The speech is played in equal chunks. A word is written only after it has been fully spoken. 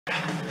You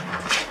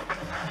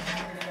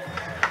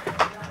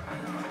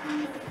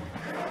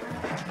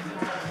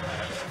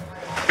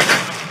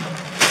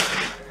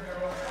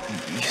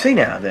seen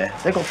it out there?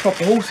 They've got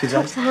proper horses.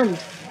 What's the hand?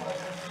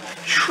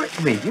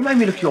 Tricked me. You made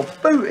me look at your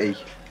booty.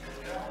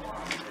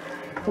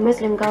 The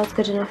Muslim girl's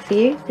good enough for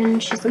you, then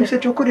she's good. Who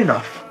said you're good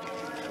enough?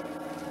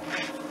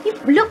 You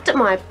looked at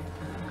my... If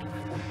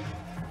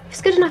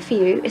it's good enough for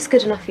you, it's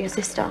good enough for your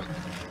sister.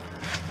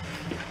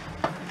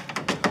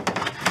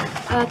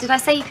 Did I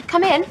say you could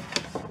come in?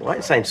 Well, I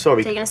ain't saying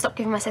sorry. So you're going to stop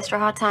giving my sister a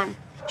hard time?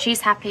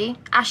 She's happy,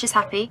 Ash is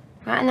happy,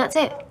 right, and that's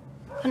it.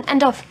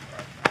 End of.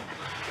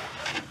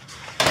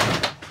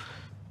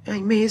 It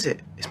ain't me, is it?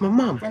 It's my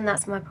mum. And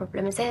that's my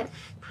problem, is it?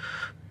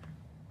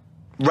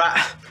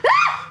 Rat.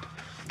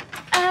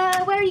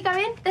 Where are you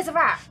going? There's a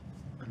rat.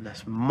 And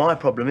that's my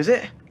problem, is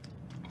it?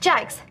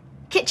 Jags,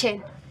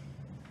 kitchen.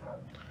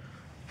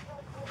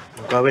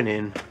 I'm going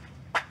in.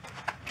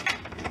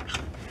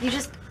 You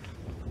just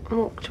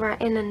walked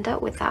right in and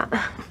dealt with that.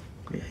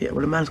 Yeah,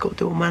 well, a man's got to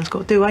do what a man's got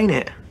to do, ain't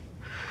it?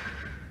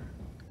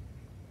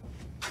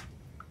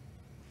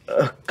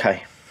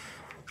 Okay.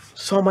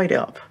 So I made it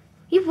up.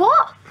 You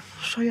what?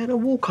 So you had a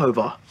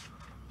walkover.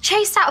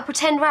 Chased out a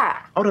pretend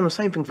rat. I'd done the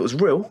same thing if it was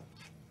real.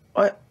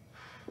 I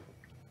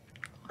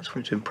just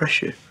wanted to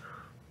impress you.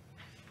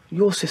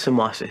 Your sis and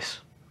my sis.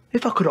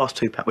 If I could ask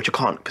Tupac, which I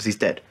can't because he's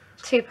dead.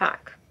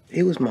 Tupac?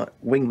 He was my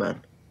wingman.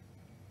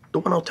 The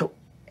one I'll tell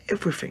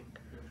everything.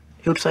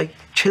 He would say,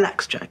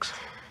 chillax, Jags.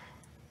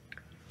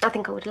 I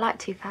think I would like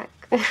Tupac.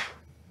 The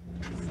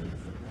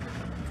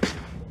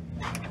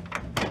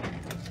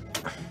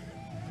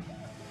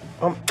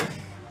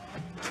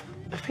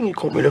thing you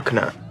caught me looking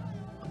at,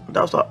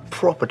 that was like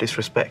proper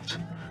disrespect.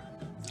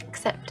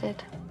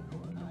 Accepted.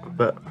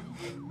 But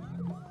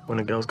when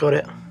a girl's got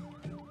it.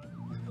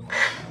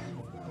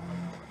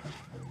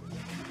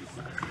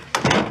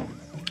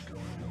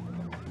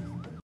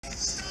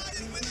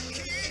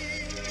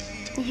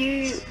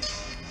 You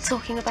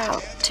talking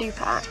about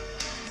Tupac?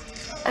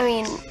 I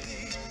mean,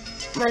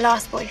 my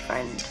last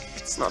boyfriend.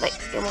 It's not that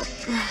you're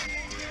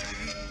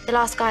the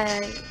last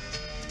guy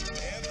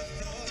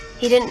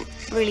he didn't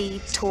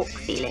really talk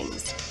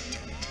feelings.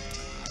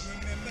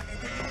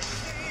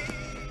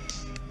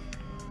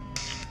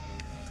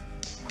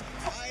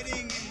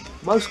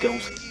 Most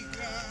girls,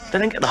 they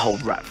don't get the whole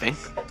rat thing.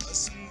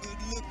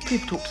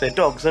 People talk to their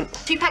dogs and...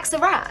 Tupac's the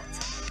rat?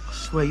 I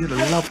swear you'd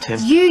have loved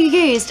him. You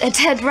used a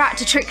dead rat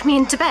to trick me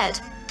into bed.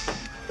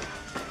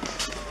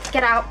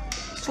 Get out.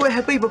 I swear,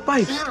 Habiba,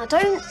 babes. No,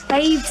 don't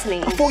babes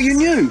me. I thought you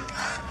knew.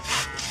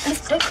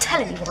 Listen, don't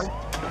tell anyone.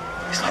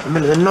 It's like the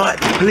middle of the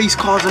night, the police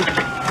cars and...